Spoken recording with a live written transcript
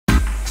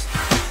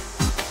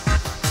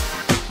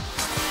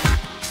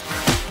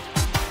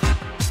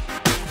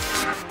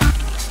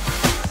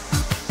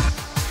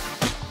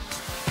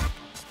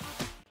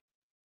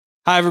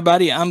Hi,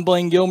 everybody. I'm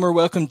Blaine Gilmer.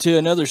 Welcome to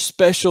another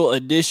special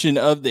edition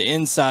of the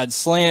Inside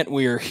Slant.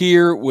 We are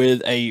here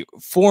with a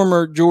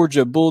former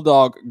Georgia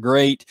Bulldog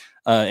great,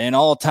 an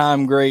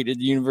all-time great at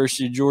the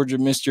University of Georgia,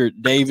 Mr.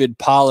 David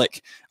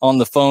Pollack, on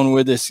the phone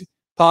with us.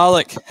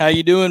 Pollack, how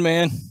you doing,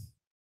 man?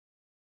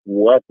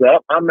 What's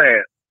up, my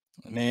man?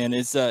 Man,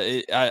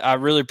 I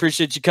really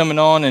appreciate you coming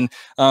on,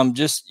 and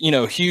just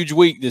huge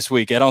week this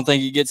week. I don't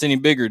think it gets any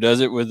bigger,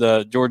 does it, with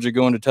Georgia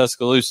going to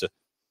Tuscaloosa?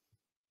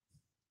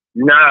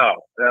 No,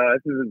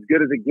 this is as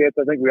good as it gets.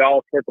 I think we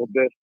all circled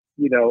this,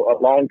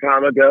 a long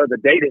time ago. The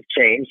date has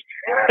changed,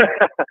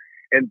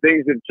 and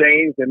things have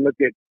changed. And look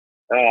at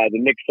the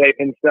Nick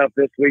Saban stuff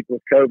this week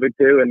with COVID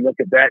too, and look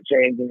at that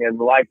changing and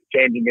life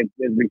changing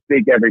as we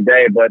speak every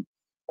day. But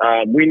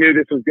we knew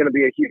this was going to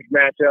be a huge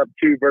matchup,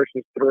 2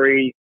 versus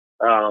 3.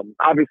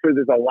 Obviously,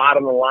 there's a lot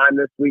on the line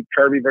this week: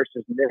 Kirby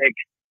versus Nick,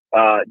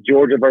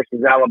 Georgia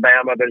versus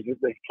Alabama. There's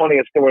plenty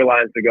of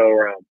storylines to go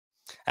around.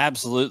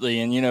 Absolutely,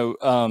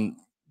 and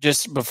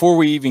just before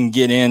we even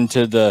get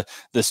into the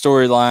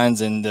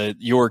storylines and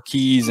your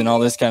keys and all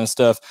this kind of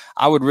stuff,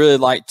 I would really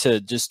like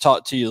to just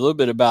talk to you a little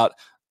bit about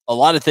a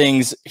lot of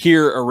things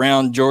here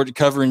around Georgia,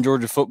 covering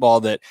Georgia football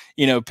that,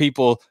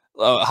 people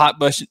hot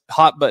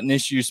button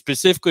issues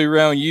specifically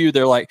around you.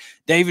 They're like,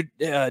 David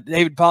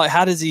Pollack,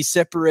 how does he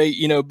separate,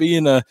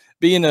 being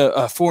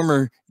a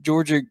former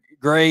Georgia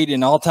great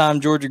and all-time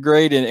Georgia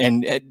great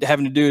and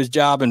having to do his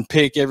job and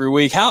pick every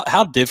week?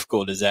 How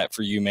difficult is that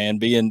for you, man,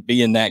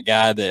 being that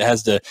guy that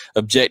has to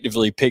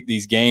objectively pick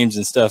these games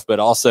and stuff, but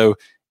also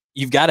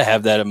you've got to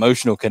have that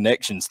emotional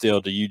connection still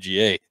to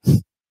UGA?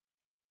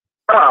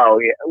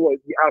 Oh, yeah. Well,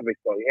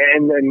 obviously.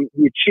 And then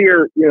you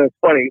cheer, it's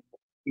funny.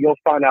 You'll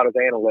find out as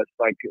analysts,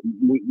 like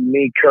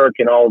me, Kirk,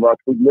 and all of us,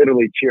 we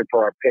literally cheer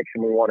for our picks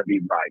and we want to be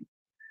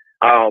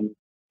right.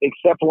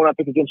 Except for when I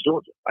pick against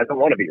Georgia. I don't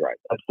want to be right.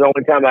 That's the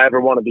only time I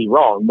ever want to be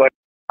wrong. But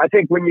I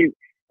think when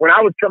I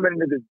was coming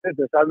into this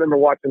business, I remember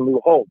watching Lou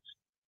Holtz.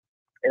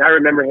 And I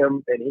remember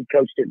him, and he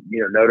coached at,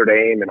 Notre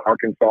Dame and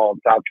Arkansas and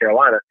South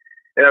Carolina.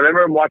 And I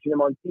remember him watching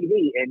him on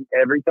TV, and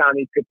every time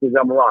he picked his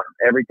number on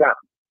him, every time.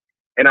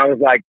 And I was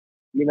like,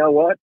 you know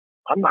what?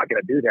 I'm not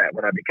going to do that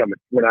when I become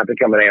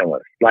an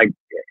analyst. Like,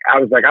 I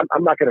was like,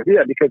 I'm not going to do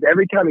that, because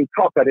every time he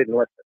talked, I didn't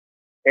listen.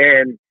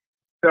 And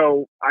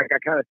so I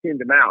kind of tuned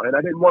him out, and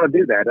I didn't want to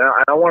do that. And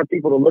I want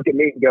people to look at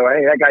me and go,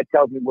 hey, that guy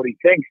tells me what he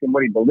thinks and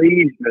what he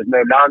believes, and there's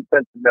no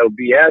nonsense and no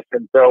BS.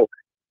 And so,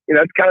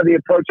 it's kind of the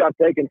approach I've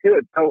taken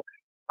to it. So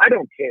I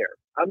don't care.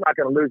 I'm not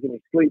going to lose any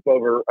sleep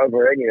over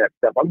any of that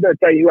stuff. I'm going to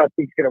tell you who I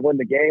think is going to win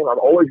the game.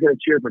 I'm always going to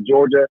cheer for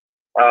Georgia.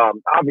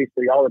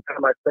 Obviously, all the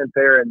time I spent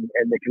there and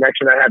the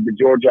connection I have to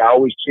Georgia, I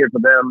always cheer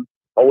for them,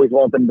 always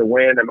want them to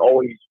win. I'm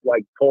always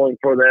like pulling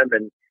for them,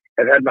 and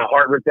I've had my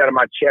heart ripped out of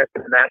my chest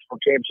in the national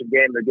championship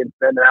game against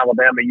them in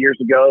Alabama years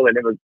ago. And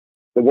it was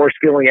the worst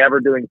feeling ever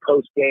doing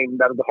post-game.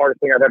 That was the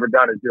hardest thing I've ever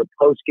done, is do a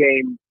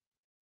post-game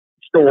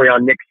story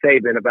on Nick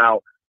Saban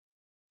about,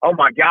 oh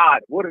my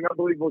God, what an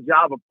unbelievable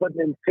job of putting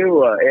in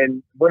Tua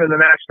and winning the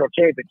national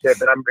championship.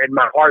 And I'm in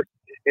my heart,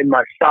 in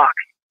my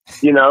socks,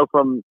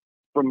 from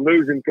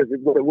losing, because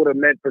what it would have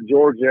meant for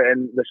Georgia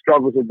and the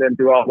struggles we've been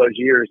through all those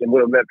years, and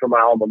would have meant for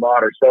my alma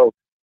mater. So,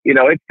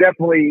 it's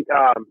definitely,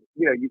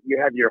 you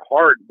have your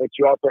heart, but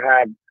you also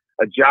have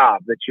a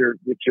job that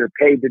you're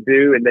paid to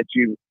do, and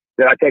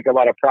that I take a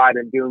lot of pride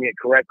in doing it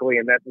correctly.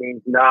 And that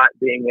means not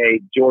being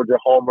a Georgia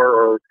homer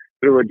or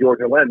through a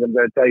Georgia lens. I'm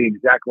going to tell you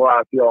exactly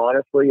how I feel,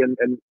 honestly,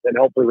 and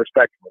hopefully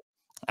respectfully.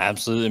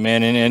 Absolutely,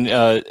 man, and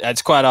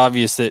it's quite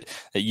obvious that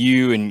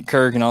you and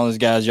Kirk and all those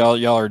guys,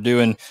 y'all are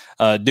doing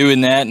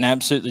that, and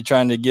absolutely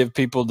trying to give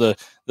people the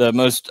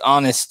most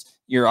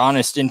your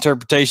honest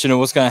interpretation of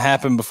what's going to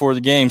happen before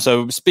the game.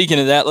 So speaking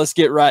of that, let's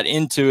get right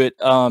into it.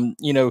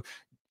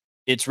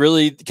 It's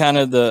really kind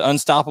of the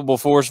unstoppable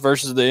force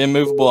versus the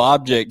immovable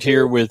object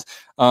here with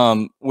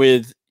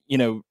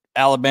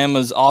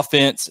Alabama's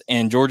offense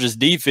and Georgia's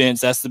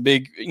defense. That's the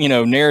big,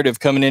 narrative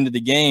coming into the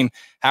game.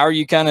 How are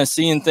you kind of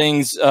seeing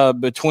things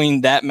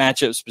between that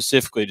matchup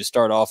specifically to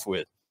start off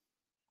with?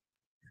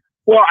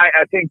 Well,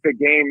 I think the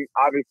game,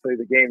 obviously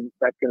the game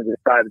that's going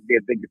to be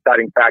a big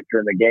deciding factor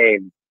in the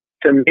game.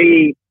 To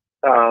me,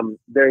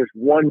 there's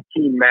one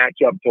key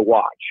matchup to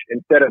watch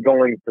instead of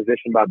going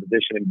position by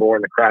position and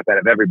boring the crap out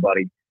of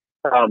everybody.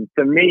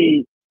 To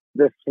me,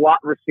 the slot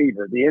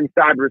receiver, the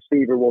inside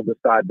receiver, will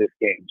decide this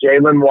game.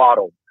 Jalen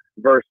Waddle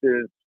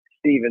versus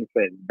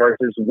Stevenson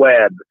versus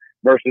Webb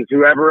versus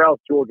whoever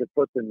else Georgia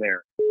puts in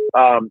there.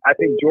 I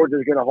think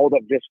Georgia's going to hold up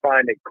just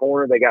fine at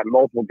corner. They got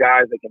multiple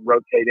guys that can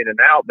rotate in and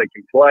out, they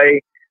can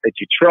play, that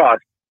you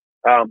trust.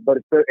 But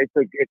it's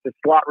a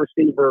slot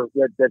receiver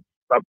that's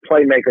a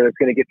playmaker that's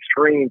going to get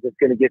screens, that's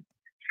going to get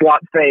slot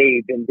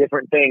saved and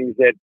different things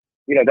that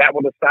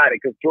will decide it,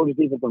 because Georgia's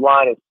defensive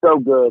line is so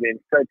good and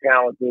so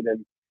talented,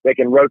 and they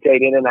can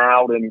rotate in and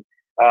out. And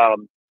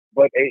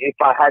but if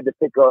I had to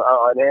pick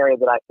an area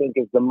that I think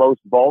is the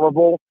most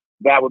vulnerable,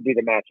 that would be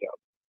the matchup.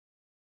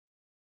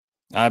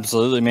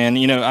 Absolutely, man.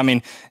 You know, I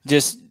mean,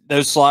 just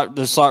those slot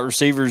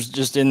receivers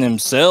just in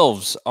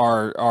themselves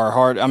are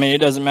hard. I mean, it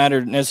doesn't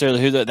matter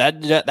necessarily who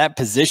that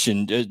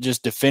position,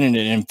 just defending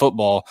it in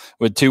football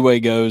with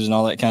two-way goes and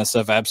all that kind of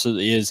stuff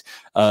absolutely is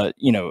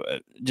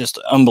just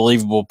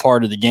unbelievable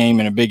part of the game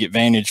and a big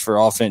advantage for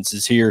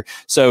offenses here.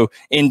 So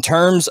in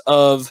terms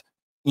of,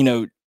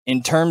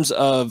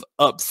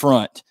 up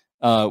front,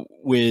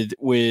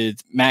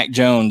 with Mac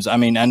Jones, I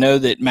mean, I know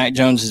that Mac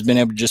Jones has been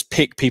able to just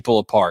pick people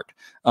apart.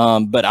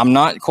 But I'm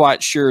not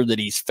quite sure that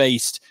he's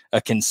faced a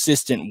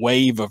consistent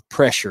wave of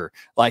pressure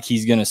like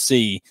he's going to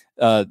see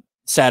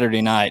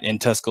Saturday night in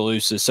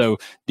Tuscaloosa. So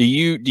do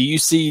you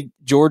see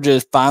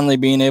Georgia finally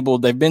being able?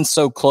 They've been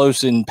so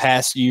close in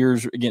past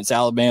years against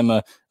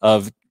Alabama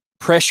of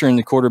pressuring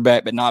the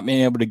quarterback, but not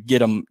being able to get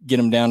them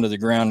down to the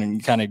ground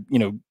and kind of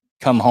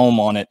come home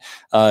on it.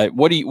 How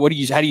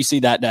do you see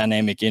that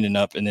dynamic ending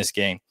up in this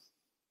game?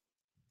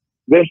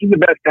 This is the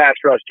best pass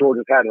rush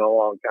Georgia's had in a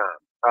long time.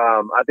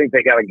 I think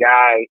they got a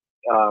guy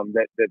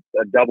that's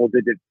a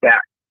double-digit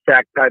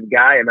sack type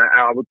guy, and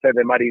I would say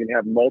they might even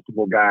have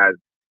multiple guys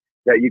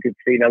that you could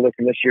see. Now,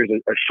 listen, this year's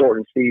a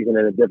shortened season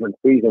and a different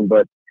season,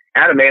 but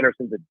Adam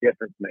Anderson's a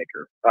difference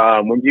maker.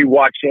 When you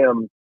watch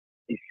him,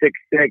 he's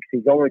 6'6",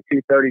 he's only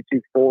 230,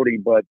 240,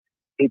 but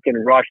he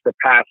can rush the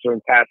passer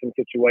in passing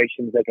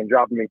situations. They can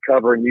drop him in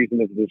cover and use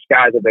him as a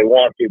disguise if they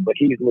want to, but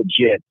he's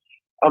legit.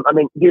 I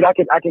mean, dude, I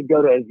could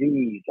go to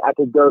Aziz. I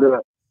could go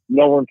to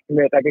Nolan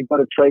Smith. I could go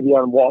to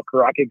Travion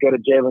Walker. I could go to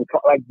Jalen.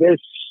 Like,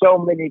 there's so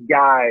many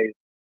guys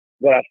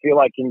that I feel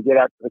like can get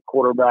after the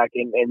quarterback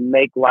and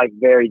make life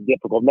very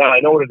difficult. Now,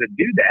 in order to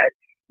do that,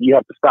 you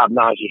have to stop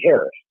Najee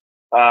Harris.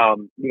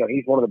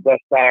 He's one of the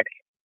best backs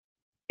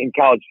in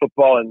college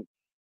football, and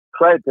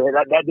credit to him.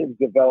 That didn't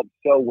develop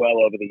so well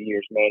over the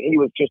years, man. He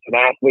was just an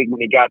athlete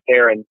when he got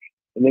there, and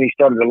then he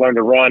started to learn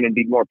to run and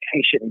be more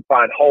patient and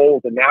find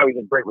holes, and now he's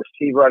a great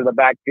receiver out of the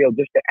backfield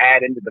just to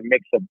add into the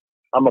mix of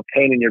I'm a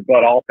pain in your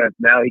butt offense.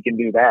 Now he can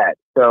do that.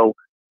 So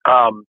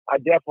I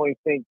definitely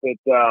think that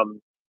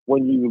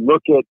when you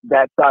look at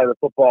that side of the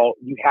football,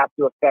 you have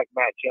to affect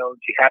Matt Jones.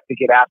 You have to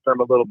get after him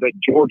a little bit.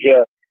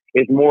 Georgia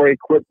is more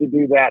equipped to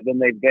do that than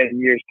they've been in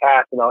years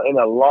past, in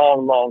a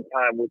long, long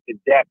time with the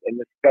depth and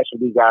the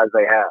specialty guys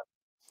they have.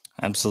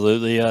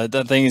 Absolutely.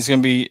 That thing is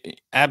going to be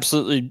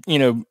absolutely,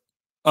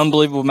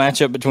 unbelievable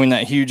matchup between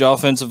that huge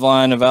offensive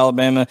line of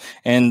Alabama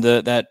and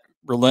that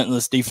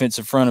relentless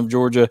defensive front of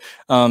Georgia.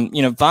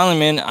 Finally,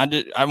 man,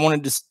 I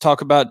wanted to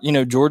talk about,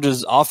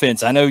 Georgia's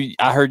offense. I know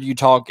I heard you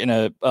talk in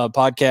a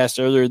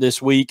podcast earlier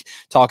this week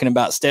talking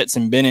about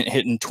Stetson Bennett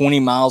hitting 20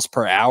 miles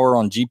per hour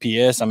on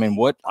GPS.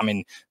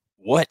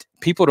 What?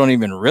 People don't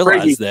even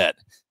realize Crazy. that.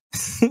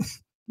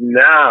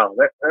 No,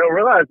 I don't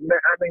realize.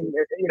 I mean,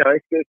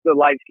 it's the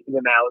light skin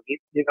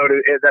analogy.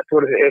 That's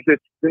what it is.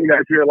 It's,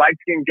 if you're a light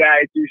skinned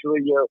guy, it's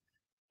usually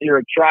you're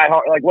a try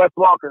hard. Like Wes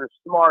Walker,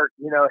 smart,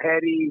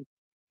 heady,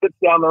 sits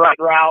down the right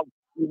route,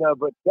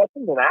 But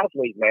Stetson's an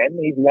athlete, man.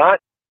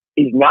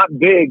 He's not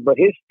big, but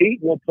his feet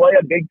will play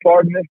a big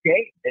part in this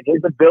game, and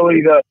his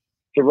ability to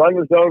run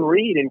the zone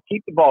read and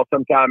keep the ball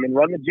sometime, and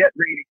run the jet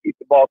read and keep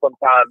the ball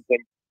sometimes, and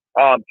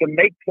to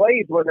make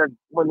plays when they're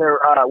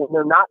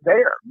not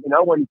there.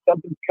 When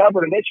something's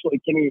covered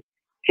initially, can he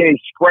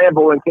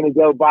scramble and can he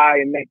go by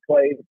and make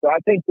plays? So I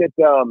think that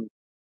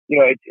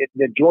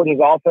that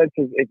Georgia's offense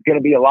is going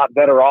to be a lot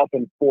better off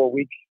in 4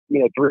 weeks,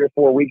 3 or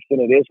 4 weeks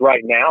than it is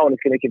right now, and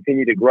it's going to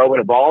continue to grow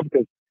and evolve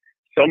because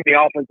so many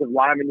offensive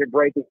linemen you're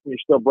breaking, you're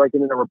still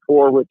breaking in a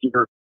rapport with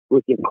your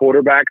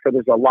quarterback. So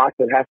there's a lot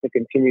that has to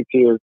continue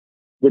to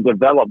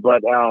develop.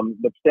 But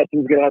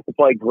Stetson's going to have to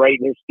play great,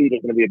 and his speed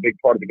is going to be a big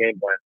part of the game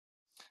plan.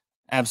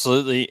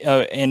 Absolutely.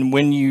 And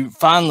when you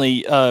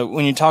finally,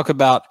 when you talk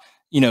about,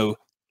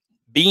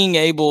 being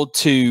able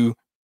to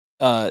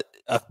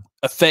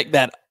affect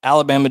that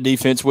Alabama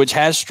defense, which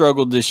has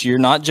struggled this year,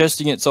 not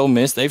just against Ole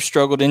Miss, they've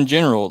struggled in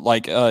general,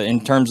 like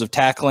in terms of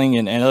tackling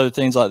and other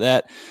things like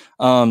that.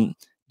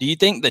 Do you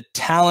think the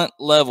talent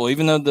level,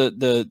 even though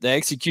the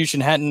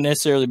execution hadn't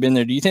necessarily been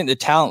there, do you think the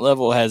talent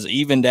level has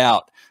evened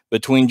out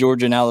between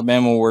Georgia and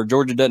Alabama, where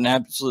Georgia doesn't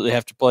absolutely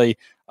have to play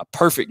a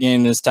perfect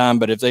game this time,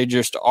 but if they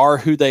just are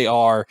who they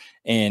are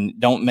and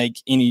don't make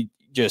any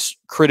just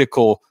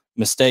critical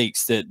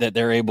mistakes, that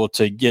they're able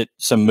to get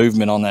some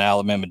movement on the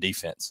Alabama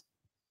defense?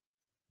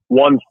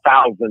 1,000%.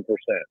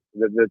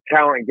 The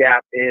talent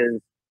gap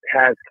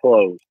has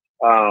closed.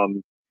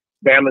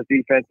 Bama's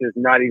defense is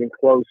not even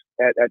close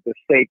at the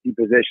safety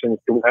positions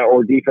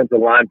or defensive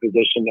line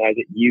position as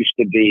it used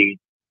to be.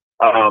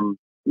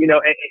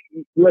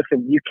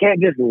 Listen, you can't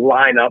just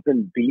line up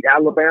and beat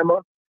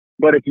Alabama.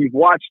 But if you've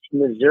watched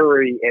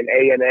Missouri and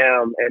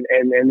A&M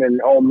and then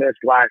Ole Miss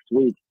last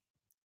week,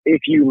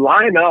 if you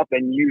line up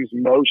and use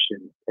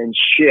motion and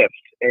shift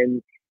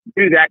and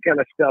do that kind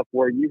of stuff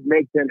where you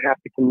make them have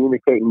to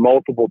communicate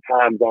multiple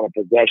times on a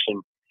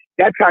possession,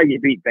 that's how you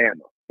beat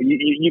Bama.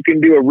 You can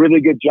do a really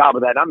good job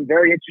of that. I'm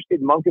very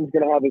interested. Monken's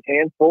going to have his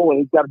hands full, and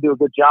he's got to do a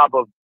good job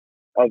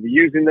of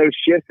using those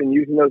shifts and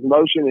using those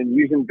motion and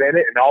using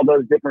Bennett and all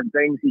those different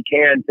things he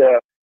can to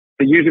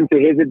to use him to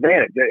his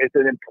advantage. It's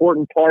an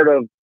important part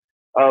of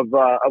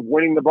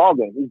winning the ball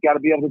game. He's got to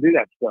be able to do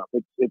that stuff.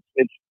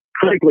 It's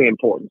critically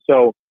important.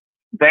 So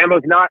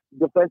Bama's not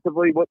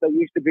defensively what they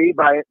used to be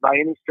by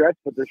any stretch,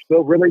 but they're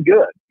still really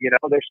good. You know,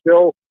 they're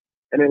still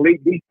an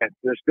elite defense.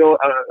 There's still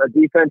a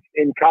defense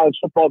in college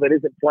football that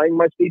isn't playing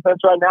much defense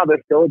right now.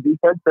 There's still a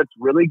defense that's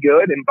really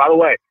good. And by the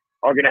way,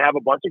 are going to have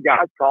a bunch of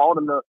guys called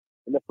in the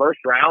first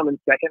round and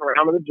second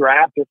round of the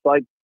draft, just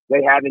like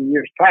they have in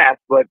years past.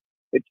 But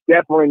it's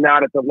definitely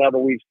not at the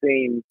level we've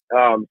seen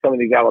some of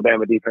these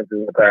Alabama defenses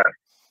in the past.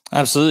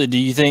 Absolutely. Do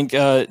you think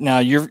now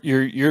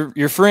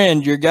your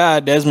friend, your guy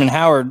Desmond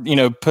Howard,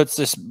 puts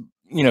this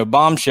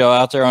bombshell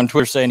out there on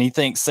Twitter saying he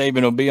thinks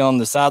Saban will be on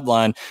the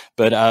sideline,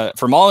 but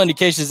from all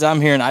indications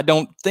I'm hearing, I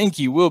don't think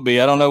he will be.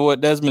 I don't know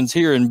what Desmond's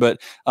hearing, but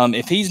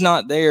if he's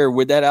not there,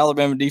 with that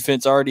Alabama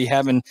defense already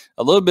having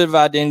a little bit of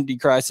identity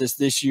crisis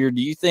this year,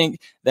 do you think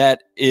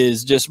that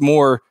is just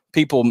more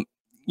people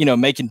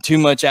making too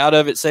much out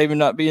of it, Saban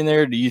not being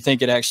there? Do you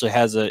think it actually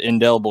has an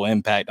indelible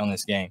impact on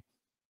this game?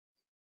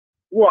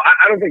 Well,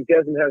 I don't think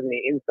Desmond has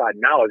any inside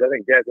knowledge. I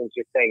think Desmond's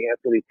just saying that's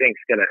what he thinks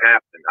is going to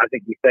happen. I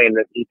think he's saying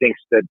that he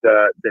thinks that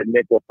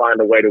Nick will find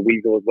a way to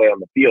weasel his way on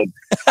the field.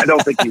 I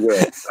don't think he will.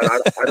 I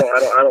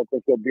don't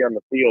think he'll be on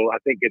the field. I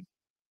think,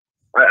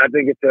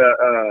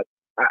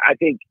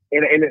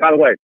 and by the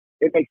way,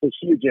 it makes a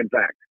huge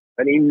impact,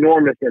 an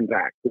enormous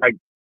impact. Like,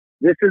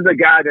 this is a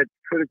guy that's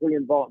critically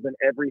involved in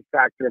every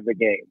factor of the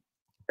game.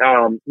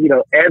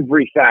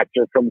 Every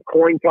factor, from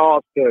coin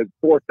toss to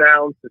fourth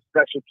downs to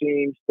special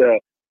teams to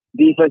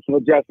defensive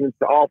adjustments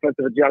to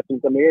offensive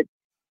adjustments. I mean,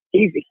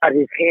 he's got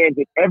his hands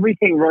and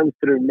everything runs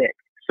through Nick.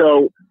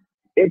 So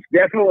it's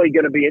definitely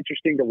going to be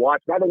interesting to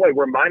watch. By the way,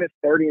 we're minus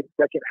 30 in the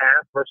second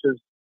half versus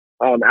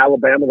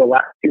Alabama, the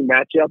last two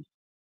matchups,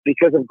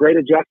 because of great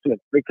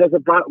adjustments. Because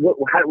of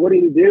what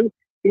did he do?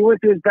 He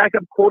went to his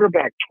backup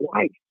quarterback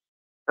twice.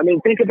 I mean,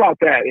 think about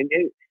that. And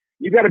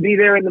you got to be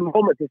there in the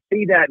moment to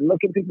see that and look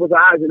in people's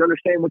eyes and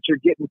understand what you're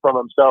getting from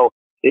them. So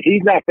if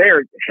he's not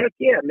there, heck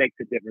yeah, it makes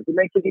a difference. It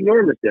makes an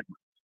enormous difference.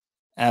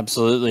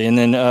 Absolutely. And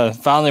then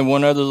finally,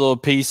 one other little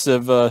piece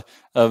of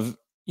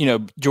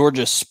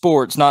Georgia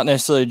sports, not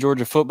necessarily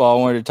Georgia football,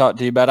 I wanted to talk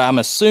to you about. I'm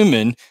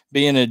assuming,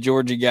 being a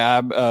Georgia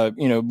guy,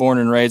 born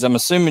and raised, I'm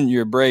assuming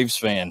you're a Braves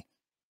fan.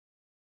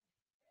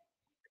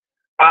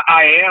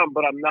 I am,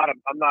 but I'm not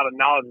a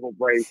knowledgeable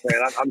Braves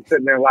fan. I'm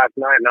sitting there last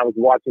night and I was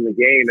watching the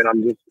game, and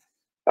I'm just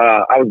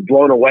I was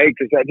blown away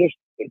because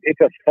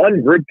it's a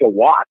fun group to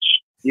watch.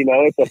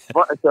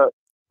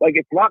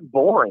 It's not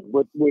boring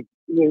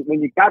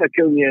when you got a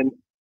Killian,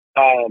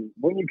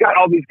 when you got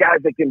all these guys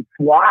that can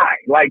fly,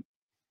 like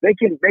they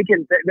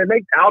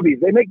make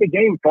Albies, they make the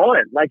game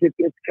fun. Like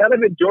it's kind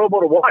of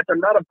enjoyable to watch. I'm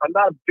not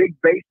a big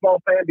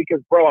baseball fan because,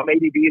 bro, I'm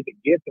ADD as it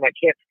gets and I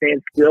can't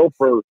stand still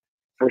for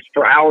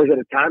hours at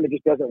a time. It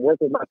just doesn't work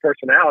with my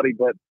personality,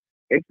 but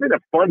it's been a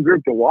fun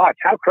group to watch.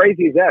 How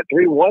crazy is that?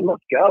 3-1,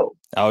 let's go.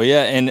 Oh,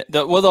 yeah. And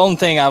the only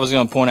thing I was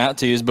going to point out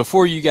to you is,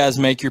 before you guys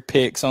make your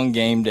picks on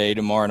game day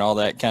tomorrow and all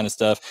that kind of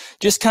stuff,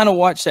 just kind of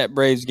watch that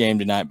Braves game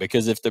tonight,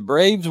 because if the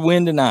Braves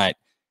win tonight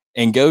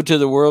and go to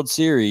the World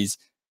Series,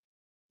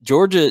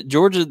 Georgia,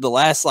 the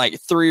last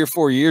 3 or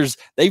 4 years,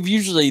 they've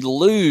usually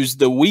lose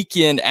the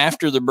weekend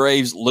after the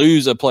Braves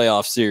lose a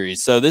playoff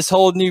series. So this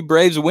whole new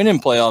Braves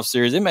winning playoff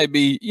series, it may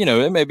be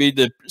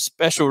the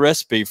special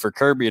recipe for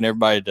Kirby and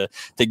everybody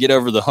to get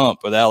over the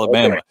hump with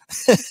Alabama.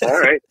 Okay. All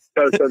right.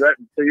 So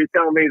you're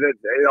telling me that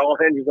it all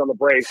hinges on the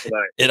Braves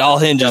tonight? It all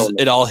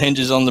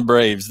hinges on the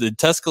Braves. The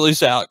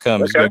Tuscaloosa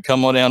outcome is going to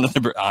come on down to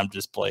the Braves. I'm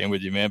just playing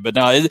with you, man. But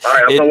no, all right.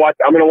 I'm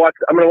gonna watch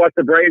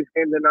the Braves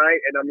game tonight,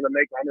 and I'm gonna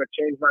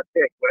change my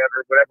pick,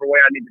 whatever way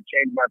I need to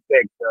change my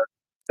pick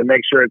to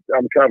make sure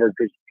I'm covered.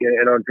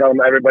 And I'm telling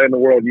everybody in the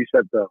world you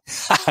said so.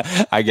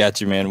 I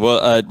got you, man.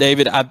 Well,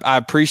 David, I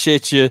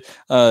appreciate you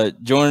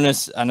joining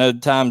us. I know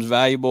the time's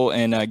valuable,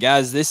 and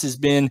guys, this has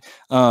been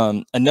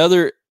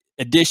another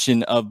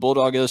edition of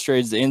Bulldog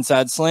Illustrated's The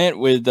Inside Slant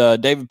with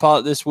David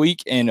Pollack this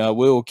week, and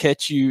we'll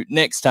catch you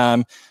next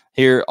time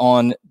here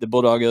on the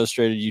Bulldog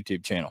Illustrated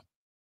YouTube channel.